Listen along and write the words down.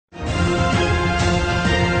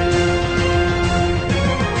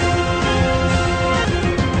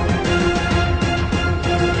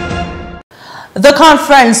The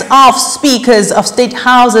Conference of Speakers of State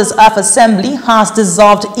Houses of Assembly has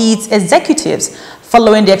dissolved its executives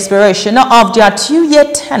following the expiration of their 2-year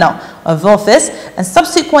tenure of office and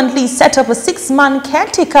subsequently set up a 6-man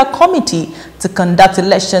caretaker committee to conduct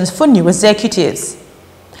elections for new executives.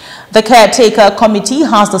 The caretaker committee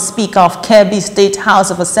has the Speaker of Kebbi State House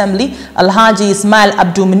of Assembly, Alhaji Ismail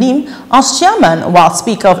Abdulmunim, as chairman, while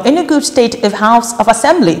Speaker of Enugu State House of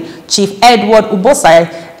Assembly, Chief Edward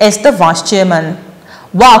Ubosai, is the vice chairman.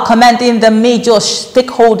 While commending the major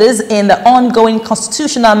stakeholders in the ongoing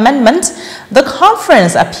constitutional amendment, the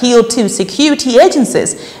conference appealed to security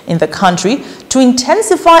agencies in the country to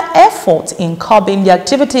intensify efforts in curbing the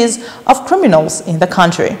activities of criminals in the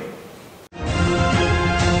country.